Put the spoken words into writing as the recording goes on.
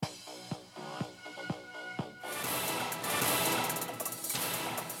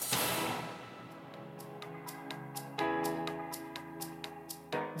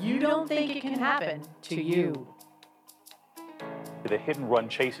don't think it can happen to you. The hit-and-run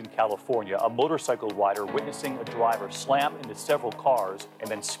chase in California, a motorcycle rider witnessing a driver slam into several cars and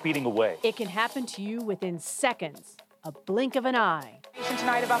then speeding away. It can happen to you within seconds, a blink of an eye.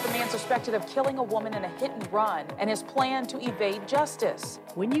 Tonight about the man suspected of killing a woman in a hit-and-run and his plan to evade justice.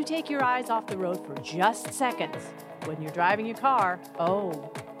 When you take your eyes off the road for just seconds, when you're driving your car,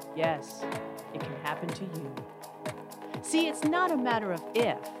 oh, yes, it can happen to you. See, it's not a matter of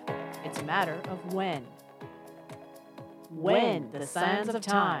if, it's a matter of when. When the sands of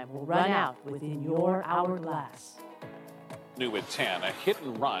time will run out within your hourglass. New at 10, a hit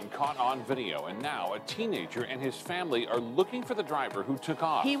and run caught on video, and now a teenager and his family are looking for the driver who took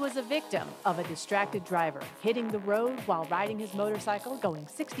off. He was a victim of a distracted driver hitting the road while riding his motorcycle going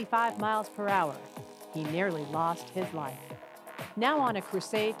 65 miles per hour. He nearly lost his life. Now on a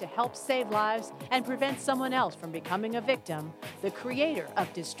crusade to help save lives and prevent someone else from becoming a victim, the creator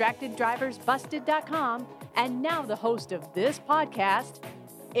of DistractedDriversBusted.com and now the host of this podcast,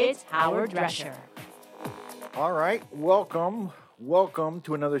 it's Howard Drescher. All right, welcome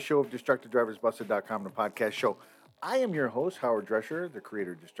to another show of DistractedDriversBusted.com, the podcast show. I am your host, Howard Drescher, the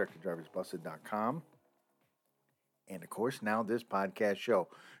creator of DistractedDriversBusted.com. And, of course, now this podcast show.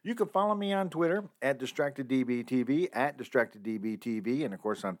 You can follow me on Twitter at DistractedDBTV, at DistractedDBTV, and, of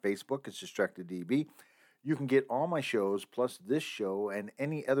course, on Facebook, it's DistractedDB. You can get all my shows, plus this show and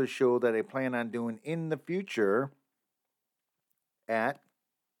any other show that I plan on doing in the future at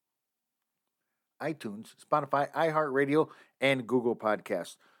iTunes, Spotify, iHeartRadio, and Google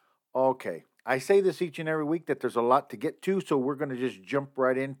Podcasts. Okay, I say this each and every week that there's a lot to get to, so we're going to just jump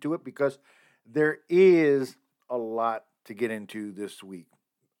right into it because there is a lot to get into this week.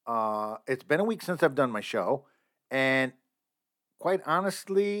 It's been a week since I've done my show, and quite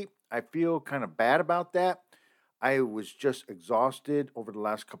honestly, I feel kind of bad about that. I was just exhausted over the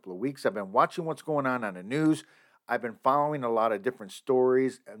last couple of weeks. I've been watching what's going on the news. I've been following a lot of different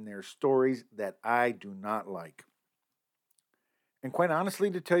stories, and there's stories that I do not like. And quite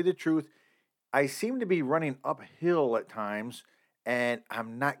honestly, to tell you the truth, I seem to be running uphill at times, and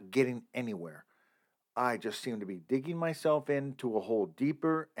I'm not getting anywhere. I just seem to be digging myself into a hole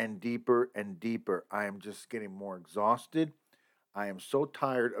deeper and deeper and deeper. I am just getting more exhausted. I am so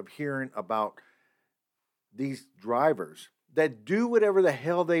tired of hearing about these drivers that do whatever the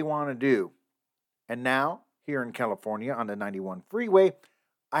hell they want to do. And now, here in California on the 91 freeway,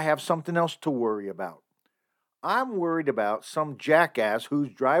 I have something else to worry about. I'm worried about some jackass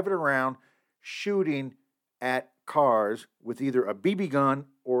who's driving around shooting at cars with either a BB gun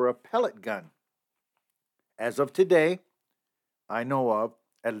or a pellet gun. As of today, I know of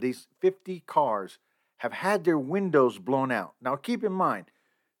at least 50 cars have had their windows blown out. Now keep in mind,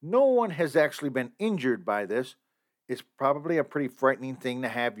 no one has actually been injured by this. It's probably a pretty frightening thing to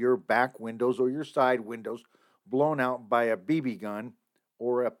have your back windows or your side windows blown out by a BB gun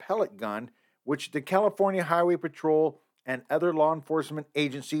or a pellet gun, which the California Highway Patrol and other law enforcement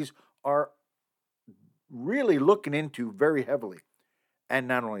agencies are really looking into very heavily. And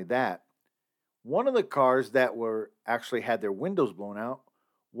not only that, one of the cars that were actually had their windows blown out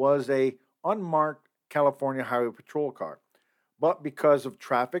was a unmarked California Highway Patrol car. But because of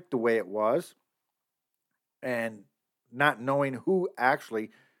traffic the way it was, and not knowing who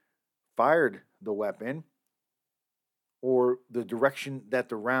actually fired the weapon or the direction that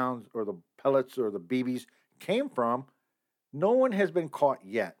the rounds or the pellets or the BBs came from, no one has been caught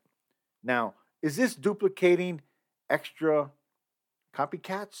yet. Now, is this duplicating extra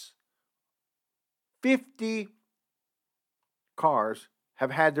copycats? 50 cars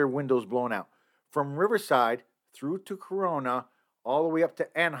have had their windows blown out from Riverside through to Corona, all the way up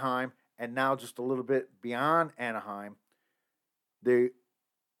to Anaheim, and now just a little bit beyond Anaheim. The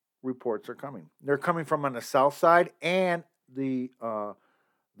reports are coming. They're coming from on the south side and the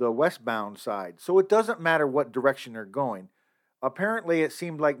westbound side. So it doesn't matter what direction they're going. Apparently, it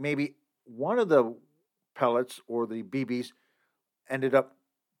seemed like maybe one of the pellets or the BBs ended up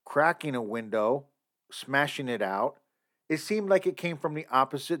cracking a window, smashing it out. It seemed like it came from the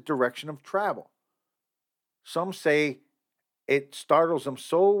opposite direction of travel. Some say it startles them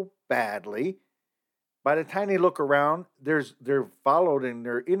so badly, by the time they look around, they're followed and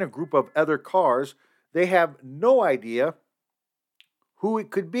they're in a group of other cars. They have no idea who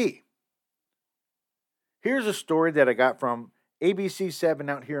it could be. Here's a story that I got from ABC7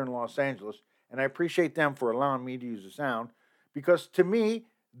 out here in Los Angeles, and I appreciate them for allowing me to use the sound, because to me,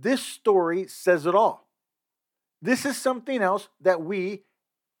 this story says it all. This is something else that we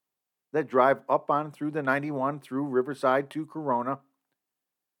that drive up on through the 91, through Riverside to Corona,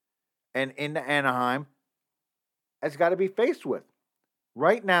 and into Anaheim, has got to be faced with.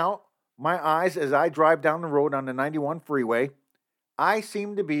 Right now, my eyes, as I drive down the road on the 91 freeway, I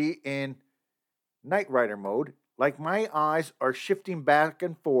seem to be in Night Rider mode. Like my eyes are shifting back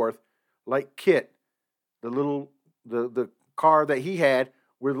and forth like Kit, the car that he had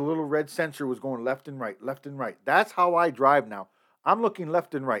where the little red sensor was going left and right, left and right. That's how I drive now. I'm looking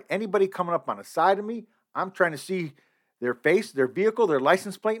left and right. Anybody coming up on the side of me, I'm trying to see their face, their vehicle, their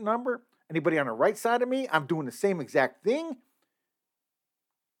license plate number. Anybody on the right side of me, I'm doing the same exact thing.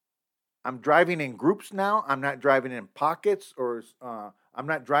 I'm driving in groups now. I'm not driving in pockets or I'm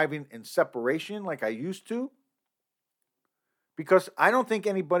not driving in separation like I used to. Because I don't think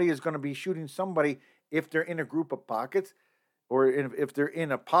anybody is going to be shooting somebody if they're in a group of pockets or if they're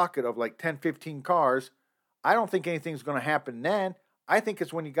in a pocket of like 10, 15 cars. I don't think anything's going to happen then. I think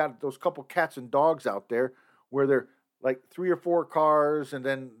it's when you got those couple cats and dogs out there where they're like 3 or 4 cars and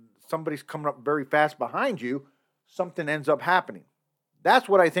then somebody's coming up very fast behind you, something ends up happening. That's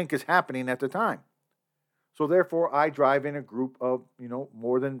what I think is happening at the time. So therefore, I drive in a group of,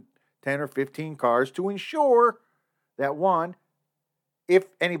 more than 10 or 15 cars to ensure that, one, if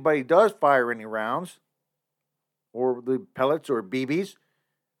anybody does fire any rounds or the pellets or BBs,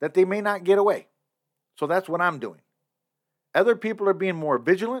 that they may not get away. So that's what I'm doing. Other people are being more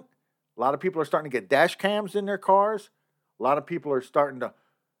vigilant. A lot of people are starting to get dash cams in their cars. A lot of people are starting to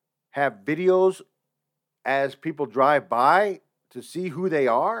have videos as people drive by to see who they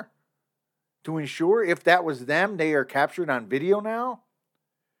are, to ensure if that was them, they are captured on video now.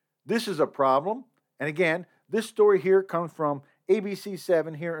 This is a problem. And again, this story here comes from ABC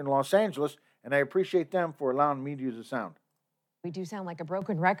 7 here in Los Angeles, and I appreciate them for allowing me to use the sound. We do sound like a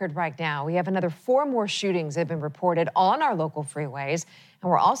broken record right now. We have another 4 more shootings that have been reported on our local freeways.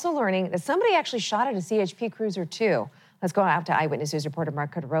 And we're also learning that somebody actually shot at a CHP cruiser too. Let's go out to Eyewitness News reporter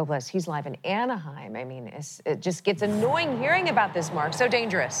Mark Robles. He's live in Anaheim. I mean, it just gets annoying hearing about this, Mark. So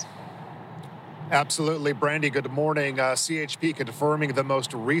dangerous. Absolutely, Brandy. Good morning. CHP confirming the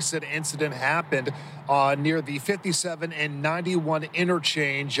most recent incident happened near the 57 and 91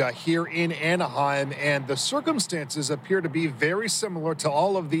 interchange here in Anaheim, and the circumstances appear to be very similar to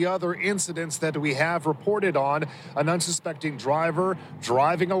all of the other incidents that we have reported on. An unsuspecting driver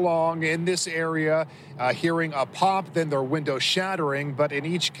driving along in this area, hearing a pop, then their window shattering. But in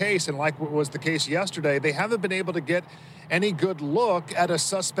each case, and like what was the case yesterday, they haven't been able to get any good look at a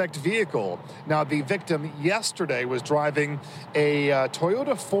suspect vehicle. Now, the victim yesterday was driving a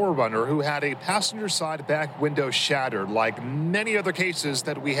Toyota 4Runner who had a passenger side back window shattered. Like many other cases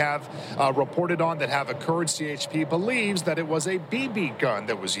that we have reported on that have occurred, CHP believes that it was a BB gun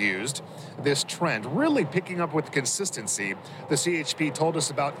that was used. This trend really picking up with consistency. The CHP told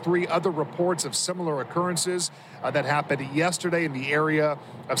us about 3 other reports of similar occurrences that happened yesterday in the area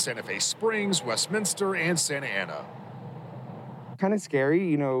of Santa Fe Springs, Westminster, and Santa Ana. Kind of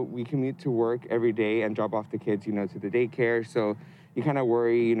scary, we commute to work every day and drop off the kids, to the daycare. So you kind of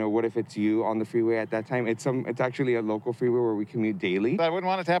worry, what if it's you on the freeway at that time? It's actually a local freeway where we commute daily. I wouldn't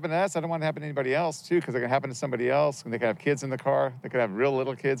want it to happen to us. I don't want it to happen to anybody else too, because it can happen to somebody else, and they could have kids in the car. They could have real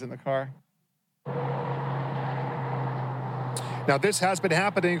little kids in the car. Now, this has been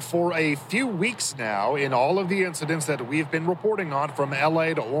happening for a few weeks now in all of the incidents that we've been reporting on from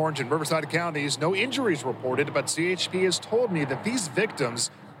LA to Orange and Riverside counties. No injuries reported, but CHP has told me that these victims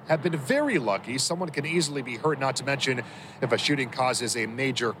have been very lucky. Someone can easily be hurt, not to mention if a shooting causes a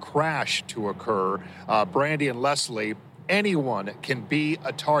major crash to occur. Brandy and Leslie, anyone can be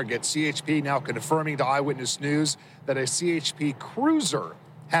a target. CHP now confirming to Eyewitness News that a CHP cruiser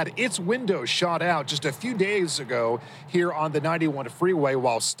had its window shot out just a few days ago here on the 91 freeway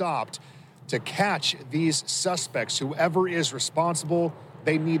while stopped. To catch these suspects, whoever is responsible,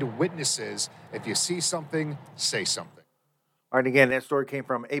 they need witnesses. If you see something, say something. All right, again, that story came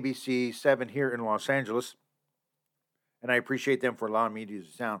from ABC 7 here in Los Angeles, and I appreciate them for allowing me to use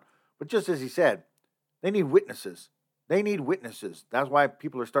the sound. But just as he said, they need witnesses. They need witnesses. That's why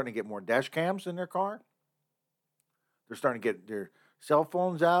people are starting to get more dash cams in their car. They're starting to get their cell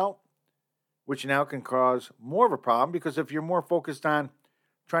phones out, which now can cause more of a problem, because if you're more focused on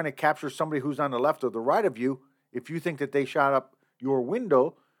trying to capture somebody who's on the left or the right of you, if you think that they shot up your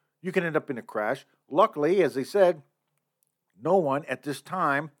window, you can end up in a crash. Luckily, as they said, no one at this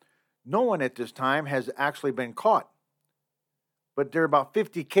time has actually been caught. But there are about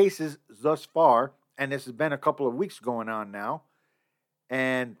 50 cases thus far, and this has been a couple of weeks going on now,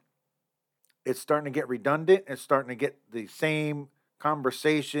 and it's starting to get redundant. It's starting to get the same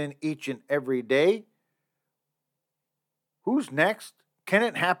conversation each and every day. Who's next? Can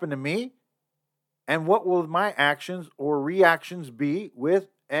it happen to me? And what will my actions or reactions be with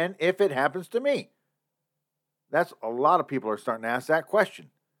and if it happens to me? That's a lot of people are starting to ask that question.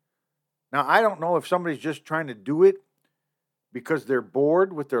 Now, I don't know if somebody's just trying to do it because they're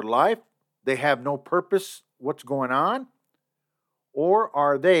bored with their life, they have no purpose what's going on, or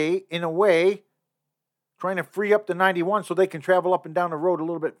are they, in a way, trying to free up the 91 so they can travel up and down the road a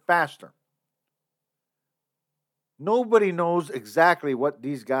little bit faster? Nobody knows exactly what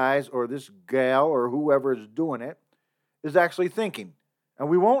these guys or this gal or whoever is doing it is actually thinking. And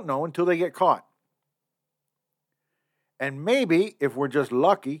we won't know until they get caught. And maybe, if we're just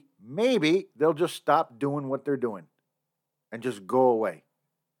lucky, maybe they'll just stop doing what they're doing and just go away.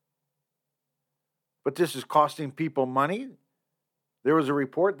 But this is costing people money. There was a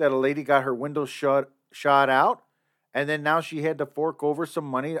report that a lady got her windows shot out, and then now she had to fork over some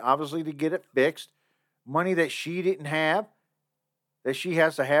money, obviously, to get it fixed. Money that she didn't have, that she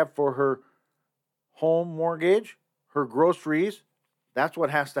has to have for her home mortgage, her groceries. That's what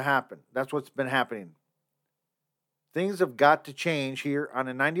has to happen. That's what's been happening. Things have got to change here on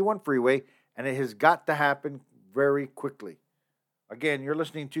the 91 freeway, and it has got to happen very quickly. Again, you're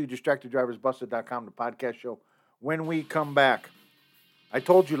listening to DistractedDriversBusted.com, the podcast show. When we come back, I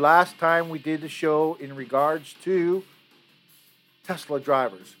told you last time we did the show in regards to Tesla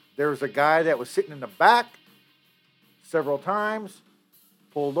drivers. There was a guy that was sitting in the back several times,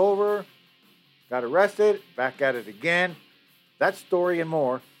 pulled over, got arrested, back at it again. That story and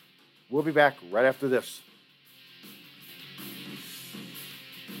more. We'll be back right after this.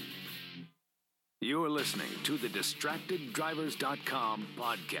 You're listening to the DistractedDrivers.com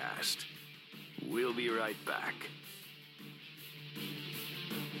podcast. We'll be right back.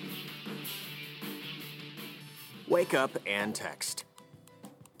 Wake up and text.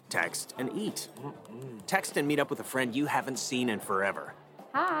 Text and eat. Text and meet up with a friend you haven't seen in forever.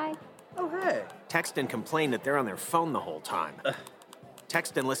 Hi. Oh, hey. Text and complain that they're on their phone the whole time.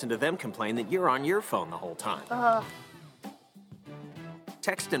 Text and listen to them complain that you're on your phone the whole time.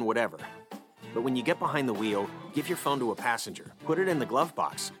 Text and whatever. But when you get behind the wheel, give your phone to a passenger. Put it in the glove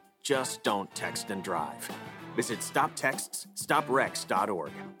box. Just don't text and drive. Visit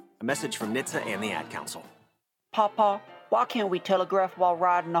StopTextsStopWrecks.org. A message from NHTSA and the Ad Council. Papa, why can't we telegraph while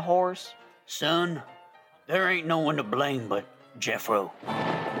riding a horse? Son, there ain't no one to blame but Jeffro.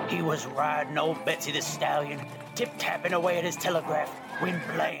 He was riding old Betsy the Stallion, tip-tapping away at his telegraph, when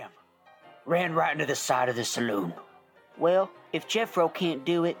blam, ran right into the side of the saloon. Well, if Jeffro can't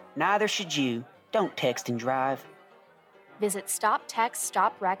do it, neither should you. Don't text and drive. Visit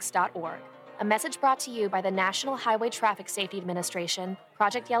StopTextsStopWrecks.org. A message brought to you by the National Highway Traffic Safety Administration,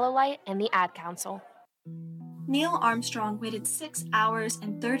 Project Yellow Light, and the Ad Council. Neil Armstrong waited 6 hours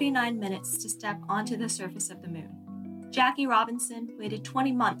and 39 minutes to step onto the surface of the moon. Jackie Robinson waited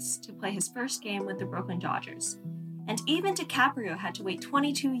 20 months to play his first game with the Brooklyn Dodgers. And even DiCaprio had to wait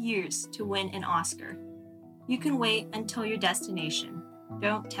 22 years to win an Oscar. You can wait until your destination.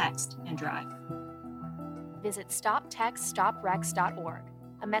 Don't text and drive. Visit StopTextsStopWrecks.org.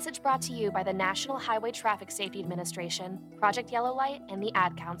 A message brought to you by the National Highway Traffic Safety Administration, Project Yellow Light, and the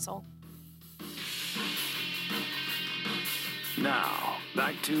Ad Council. Now,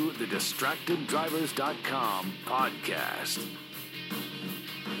 back to the DistractedDrivers.com podcast.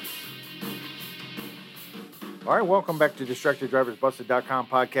 All right, welcome back to DistractedDriversBusted.com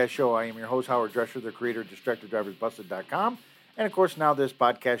podcast show. I am your host, Howard Drescher, the creator of DistractedDriversBusted.com, and of course, now this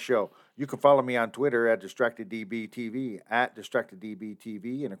podcast show. You can follow me on Twitter at DistractedDBTV, at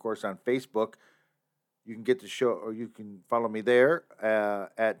DistractedDBTV, and of course on Facebook. You can get the show, or you can follow me there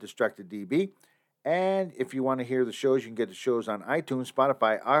at DistractedDB. And if you want to hear the shows, you can get the shows on iTunes,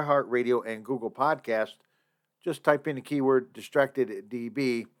 Spotify, iHeartRadio, and Google Podcast. Just type in the keyword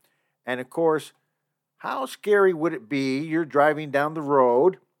DistractedDB. And of course, how scary would it be? You're driving down the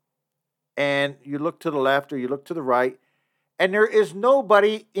road and you look to the left or you look to the right, and there is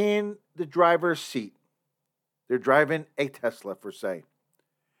nobody in the driver's seat. They're driving a Tesla, for say.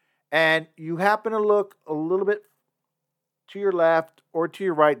 And you happen to look a little bit to your left or to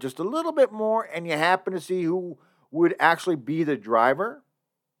your right, just a little bit more, and you happen to see who would actually be the driver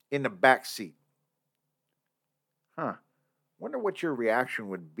in the back seat. Wonder what your reaction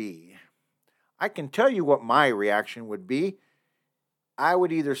would be. I can tell you what my reaction would be. I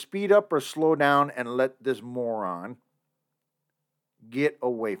would either speed up or slow down and let this moron get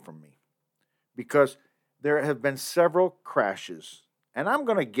away from me. Because there have been several crashes. And I'm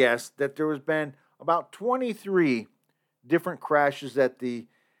going to guess that there has been about 23 different crashes that the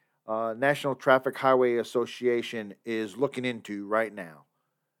National Traffic Highway Association is looking into right now.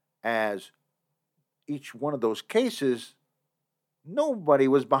 As each one of those cases, nobody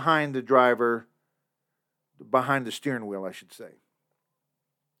was behind the driver, behind the steering wheel, I should say.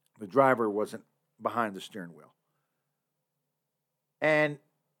 The driver wasn't behind the steering wheel. and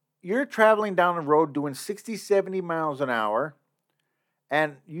you're traveling down the road doing 60, 70 miles an hour,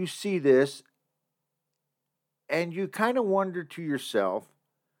 and you see this, and you kind of wonder to yourself,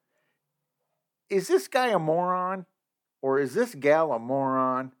 is this guy a moron? Or is this gal a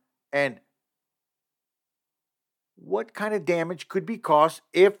moron? And what kind of damage could be caused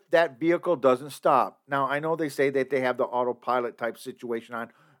if that vehicle doesn't stop? Now, I know they say that they have the autopilot type situation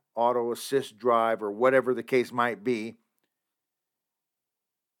on, auto assist drive, or whatever the case might be.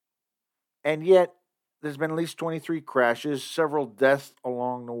 And yet, there's been at least 23 crashes, several deaths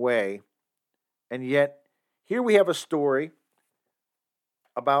along the way. And yet, here we have a story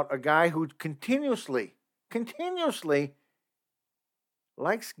about a guy who continuously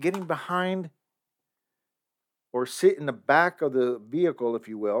likes getting behind or sit in the back of the vehicle, if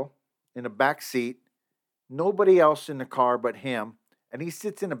you will, in the back seat. Nobody else in the car but him. And he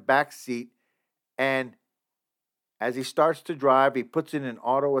sits in the back seat, and as he starts to drive, he puts in an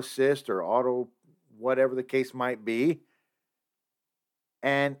auto assist or auto whatever the case might be.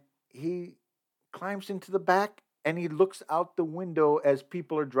 And he climbs into the back, and he looks out the window as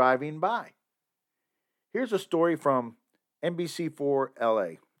people are driving by. Here's a story from NBC4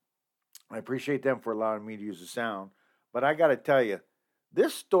 LA. I appreciate them for allowing me to use the sound, but I got to tell you,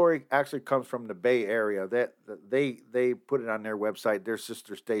 this story actually comes from the Bay Area. That they put it on their website, their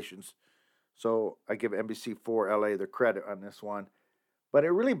sister stations. So I give NBC4 LA the credit on this one. But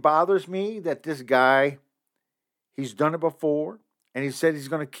it really bothers me that this guy, he's done it before, and he said he's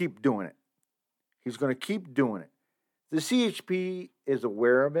going to keep doing it. He's going to keep doing it. The CHP is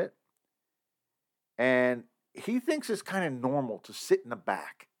aware of it, and he thinks it's kind of normal to sit in the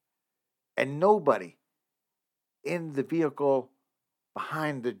back and nobody in the vehicle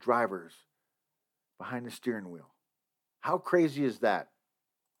behind the drivers, behind the steering wheel. How crazy is that?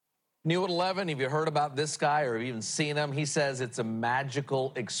 New at 11, have you heard about this guy or even seen him? He says it's a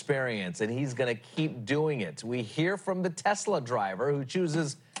magical experience, and he's going to keep doing it. We hear from the Tesla driver who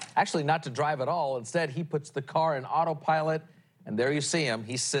chooses actually not to drive at all. Instead, he puts the car in autopilot, and there you see him.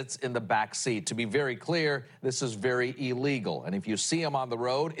 He sits in the back seat. To be very clear, this is very illegal. And if you see him on the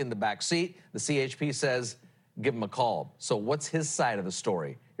road in the back seat, the CHP says, give him a call. So what's his side of the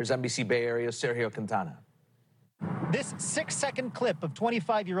story? Here's NBC Bay Area, Sergio Quintana. This 6-second clip of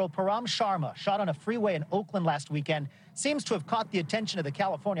 25-year-old Param Sharma, shot on a freeway in Oakland last weekend, seems to have caught the attention of the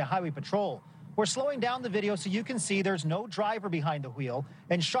California Highway Patrol. We're slowing down the video so you can see there's no driver behind the wheel,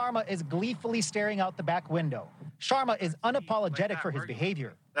 and Sharma is gleefully staring out the back window. Sharma is unapologetic for his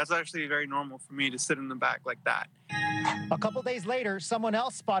behavior. That's actually very normal for me to sit in the back like that. A couple days later, someone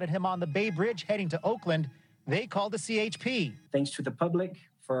else spotted him on the Bay Bridge heading to Oakland. They called the CHP. Thanks to the public,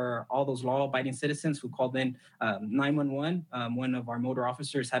 for all those law-abiding citizens who called in 911. One of our motor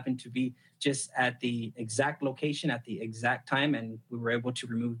officers happened to be just at the exact location at the exact time, and we were able to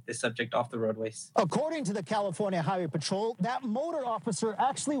remove the subject off the roadways. According to the California Highway Patrol, that motor officer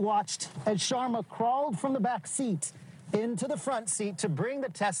actually watched as Sharma crawled from the back seat into the front seat to bring the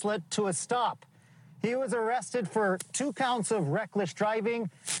Tesla to a stop. He was arrested for 2 counts of reckless driving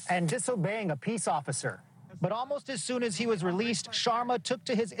and disobeying a peace officer. But almost as soon as he was released, Sharma took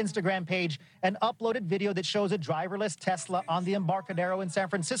to his Instagram page and uploaded video that shows a driverless Tesla on the Embarcadero in San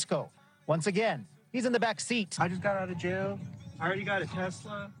Francisco. Once again, he's in the back seat. I just got out of jail. I already got a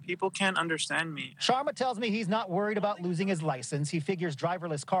Tesla. People can't understand me. Sharma tells me he's not worried about losing his license. He figures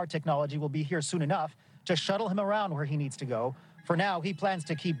driverless car technology will be here soon enough to shuttle him around where he needs to go. For now, he plans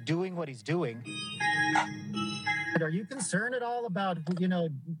to keep doing what he's doing. Are you concerned at all about,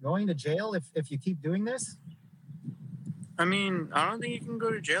 going to jail if you keep doing this? I mean, I don't think you can go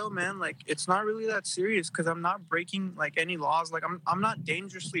to jail, man. Like, it's not really that serious because I'm not breaking, any laws. Like, I'm not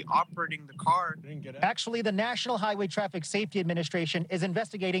dangerously operating the car. Actually, the National Highway Traffic Safety Administration is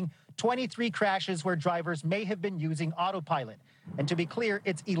investigating 23 crashes where drivers may have been using autopilot. And to be clear,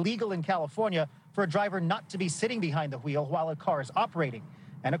 it's illegal in California for a driver not to be sitting behind the wheel while a car is operating.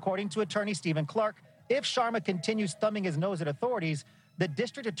 And according to attorney Stephen Clark, if Sharma continues thumbing his nose at authorities, the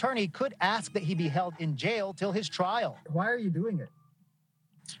district attorney could ask that he be held in jail till his trial. Why are you doing it?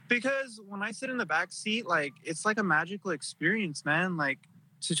 Because when I sit in the back seat, it's like a magical experience, man. Like,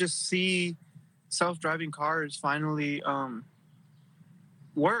 to just see self-driving cars finally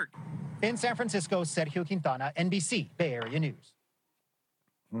work. In San Francisco, Sergio Quintana, NBC Bay Area News.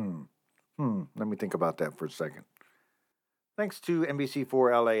 Let me think about that for a second. Thanks to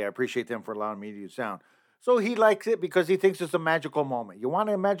NBC4 LA. I appreciate them for allowing me to use sound. So he likes it because he thinks it's a magical moment. You want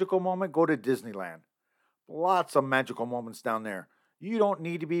a magical moment? Go to Disneyland. Lots of magical moments down there. You don't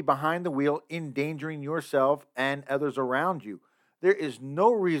need to be behind the wheel endangering yourself and others around you. There is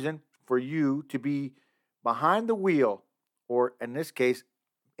no reason for you to be behind the wheel or in this case,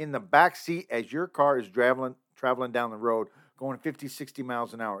 in the back seat as your car is traveling down the road, going 50, 60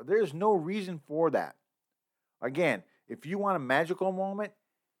 miles an hour. There's no reason for that. Again, if you want a magical moment,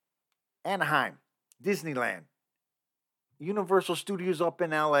 Anaheim, Disneyland, Universal Studios up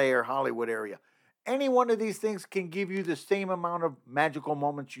in LA or Hollywood area. Any one of these things can give you the same amount of magical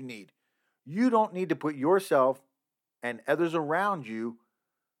moments you need. You don't need to put yourself and others around you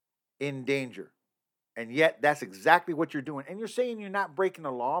in danger. And yet, that's exactly what you're doing. And you're saying you're not breaking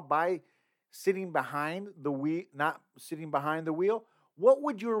the law by sitting behind the wheel, not sitting behind the wheel. What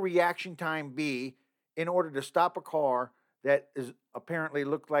would your reaction time be in order to stop a car that is apparently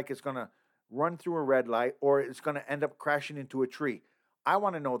looked like it's going to run through a red light or it's going to end up crashing into a tree? I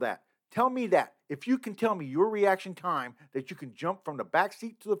want to know that. Tell me that. If you can tell me your reaction time that you can jump from the back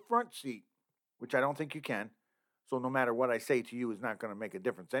seat to the front seat, which I don't think you can, so no matter what I say to you is not going to make a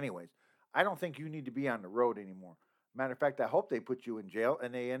difference anyways. I don't think you need to be on the road anymore. Matter of fact, I hope they put you in jail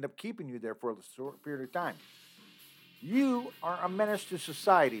and they end up keeping you there for a short period of time. You are a menace to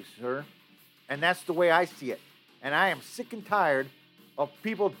society, sir. And that's the way I see it. And I am sick and tired of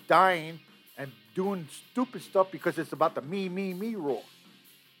people dying and doing stupid stuff because it's about the me, me, me rule.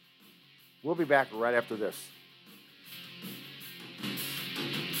 We'll be back right after this.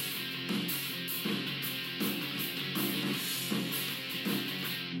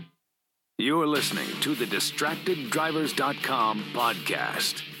 You're listening to the DistractedDrivers.com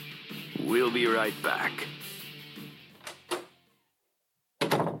podcast. We'll be right back.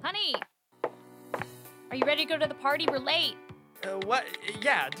 Honey, are you ready to go to the party? We're late. What?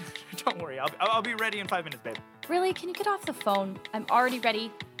 Yeah, don't worry. I'll be ready in 5 minutes, babe. Really? Can you get off the phone? I'm already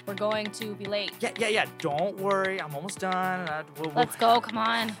ready. We're going to be late. Yeah. Don't worry. I'm almost done. Let's go. Come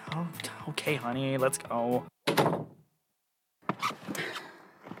on. Oh, okay, honey. Let's go.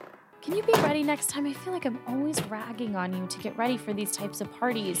 Can you be ready next time? I feel like I'm always ragging on you to get ready for these types of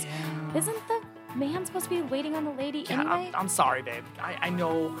parties. Yeah. Isn't the man supposed to be waiting on the lady anyway? I'm sorry, babe. I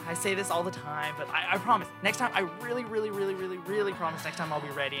know I say this all the time, but I promise. Next time, I really promise next time I'll be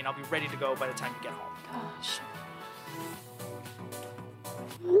ready, and I'll be ready to go by the time you get home. Gosh.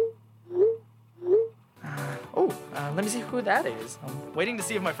 Let me see who that is. I'm waiting to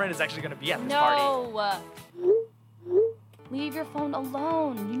see if my friend is actually going to be at this party. No! Leave your phone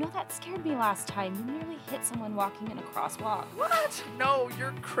alone. You know that scared me last time. You nearly hit someone walking in a crosswalk. What? No,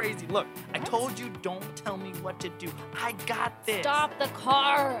 you're crazy. Look, I told you don't tell me what to do. I got this. Stop the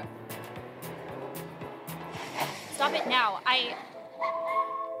car. Stop it now. I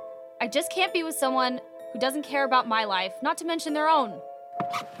just can't be with someone who doesn't care about my life, not to mention their own.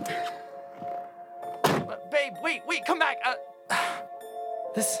 Babe, wait, come back.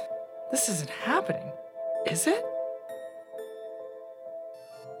 This isn't happening, is it?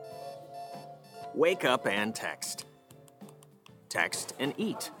 Wake up and text. Text and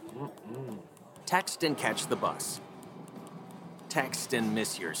eat. Text and catch the bus. Text and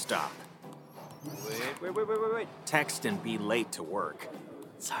miss your stop. Wait. Text and be late to work.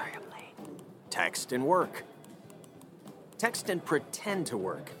 Sorry, I'm late. Text and work. Text and pretend to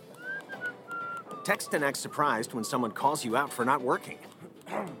work. Text and act surprised when someone calls you out for not working.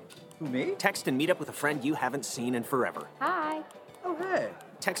 Who, me? Text and meet up with a friend you haven't seen in forever. Hi. Oh, hey.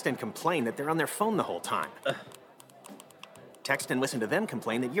 Text and complain that they're on their phone the whole time. Text and listen to them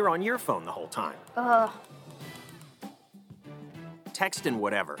complain that you're on your phone the whole time. Text and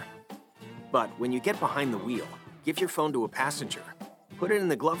whatever. But when you get behind the wheel, give your phone to a passenger. Put it in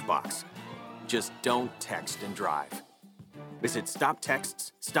the glove box. Just don't text and drive. Visit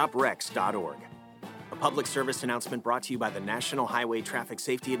StopTextsStopWrecks.org. A public service announcement brought to you by the National Highway Traffic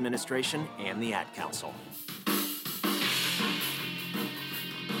Safety Administration and the Ad Council.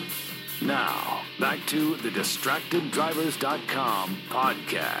 Now, back to the DistractedDrivers.com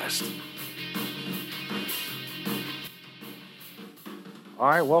podcast. All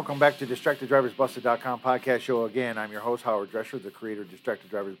right, welcome back to DistractedDriversBusted.com podcast show again. I'm your host, Howard Drescher, the creator of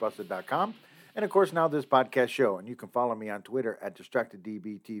DistractedDriversBusted.com. And, of course, now this podcast show. And you can follow me on Twitter at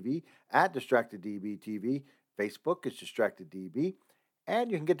DistractedDBTV, at DistractedDBTV. Facebook is DistractedDB. And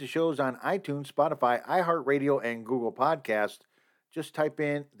you can get the shows on iTunes, Spotify, iHeartRadio, and Google Podcasts. Just type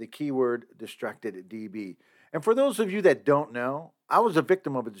in the keyword DistractedDB. And for those of you that don't know, I was a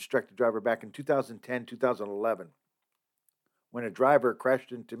victim of a distracted driver back in 2010, 2011, when a driver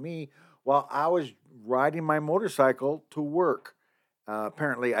crashed into me while I was riding my motorcycle to work.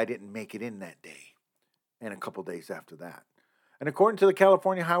 Apparently, I didn't make it in that day and a couple days after that. And according to the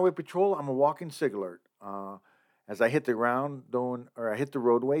California Highway Patrol, I'm a walking SIG alert. As I hit the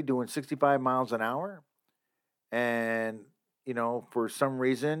roadway doing 65 miles an hour. And, for some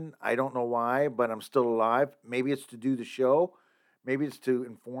reason, I don't know why, but I'm still alive. Maybe it's to do the show. Maybe it's to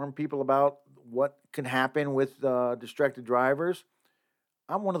inform people about what can happen with distracted drivers.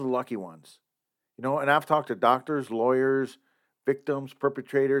 I'm one of the lucky ones. And I've talked to doctors, lawyers, victims,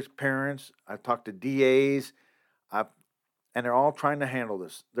 perpetrators, parents. I've talked to DAs. And they're all trying to handle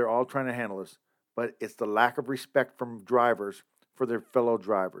this. But it's the lack of respect from drivers for their fellow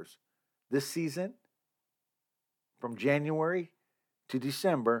drivers. This season, from January to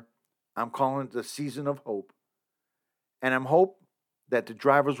December, I'm calling it the season of hope. And I'm hoping that the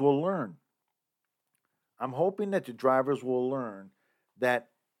drivers will learn. I'm hoping that the drivers will learn that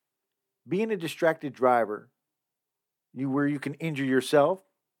being a distracted driver, where you can injure yourself,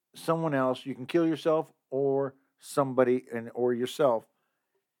 someone else, you can kill yourself or somebody or yourself,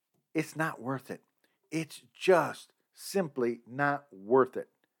 it's not worth it. It's just simply not worth it.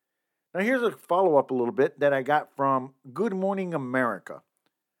 Now here's a follow-up a little bit that I got from Good Morning America,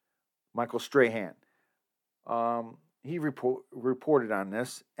 Michael Strahan. He reported on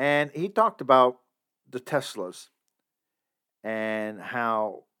this, and he talked about the Teslas and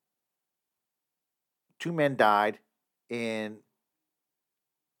how 2 men died in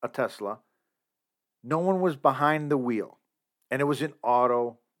a Tesla. No one was behind the wheel, and it was an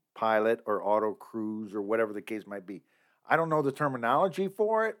autopilot or auto cruise or whatever the case might be. I don't know the terminology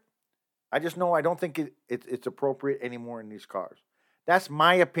for it. I just know I don't think it's appropriate anymore in these cars. That's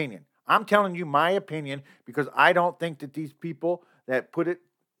my opinion. I'm telling you my opinion because I don't think that these people that put it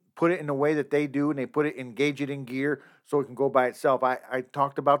in the way that they do and they engage it in gear so it can go by itself. I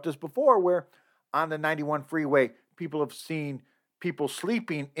talked about this before where on the 91 freeway, people have seen people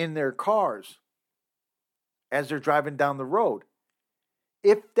sleeping in their cars as they're driving down the road.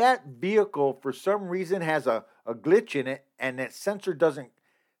 If that vehicle, for some reason, has a glitch in it and that sensor doesn't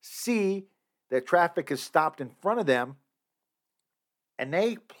see that traffic is stopped in front of them and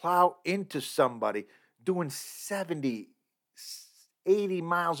they plow into somebody doing 70, 80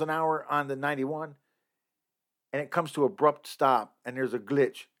 miles an hour on the 91 and it comes to an abrupt stop and there's a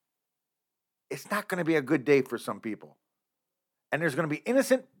glitch, it's not going to be a good day for some people. And there's going to be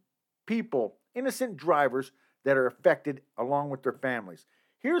innocent people, innocent drivers that are affected along with their families.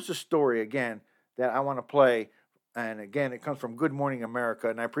 Here's a story again that I want to play. And again, it comes from Good Morning America,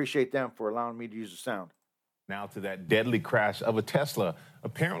 and I appreciate them for allowing me to use the sound. Now to that deadly crash of a Tesla,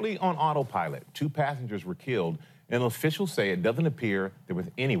 apparently on autopilot. 2 passengers were killed, and officials say it doesn't appear there was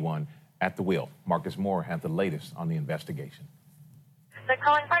anyone at the wheel. Marcus Moore had the latest on the investigation. They're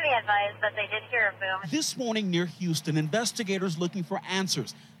calling party advice, but they did hear a boom. This morning near Houston, investigators looking for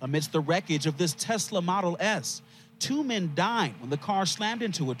answers amidst the wreckage of this Tesla Model S. 2 men died when the car slammed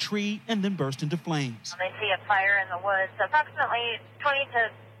into a tree and then burst into flames. They see a fire in the woods, approximately 20 to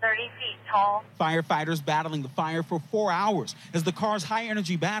 30 feet tall. Firefighters battling the fire for 4 hours as the car's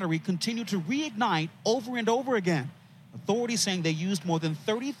high-energy battery continued to reignite over and over again. Authorities saying they used more than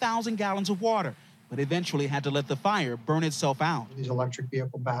 30,000 gallons of water, but eventually had to let the fire burn itself out. These electric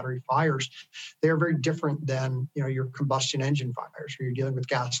vehicle battery fires, they are very different than your combustion engine fires, where you're dealing with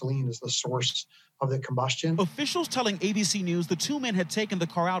gasoline as the source of the combustion. Officials telling ABC News the 2 men had taken the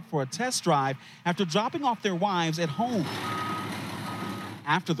car out for a test drive after dropping off their wives at home.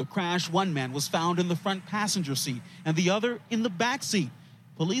 After the crash, 1 man was found in the front passenger seat and the other in the back seat.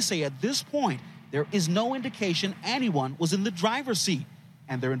 Police say at this point, there is no indication anyone was in the driver's seat,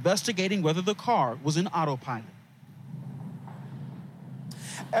 and they're investigating whether the car was in autopilot.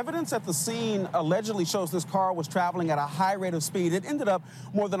 Evidence at the scene allegedly shows this car was traveling at a high rate of speed. It ended up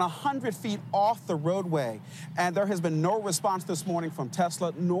more than 100 feet off the roadway. And there has been no response this morning from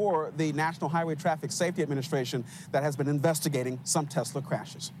Tesla nor the National Highway Traffic Safety Administration that has been investigating some Tesla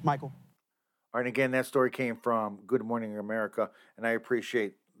crashes. Michael. All right, again, that story came from Good Morning America, and I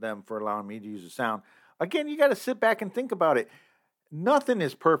appreciate them for allowing me to use the sound. Again, you got to sit back and think about it. Nothing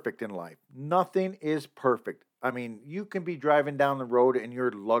is perfect in life. Nothing is perfect. I mean, you can be driving down the road and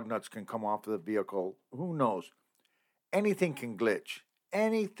your lug nuts can come off of the vehicle. Who knows? Anything can glitch.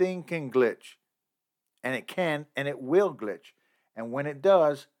 Anything can glitch. And it can and it will glitch. And when it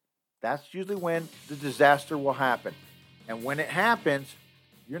does, that's usually when the disaster will happen. And when it happens,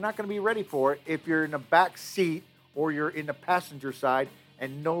 you're not going to be ready for it if you're in the back seat or you're in the passenger side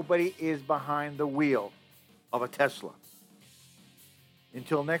and nobody is behind the wheel of a Tesla.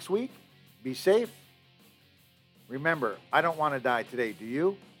 Until next week, be safe. Remember, I don't want to die today, do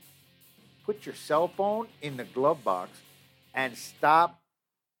you? Put your cell phone in the glove box and stop.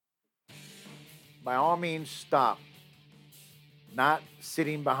 By all means, stop. Not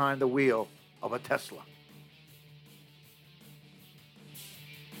sitting behind the wheel of a Tesla.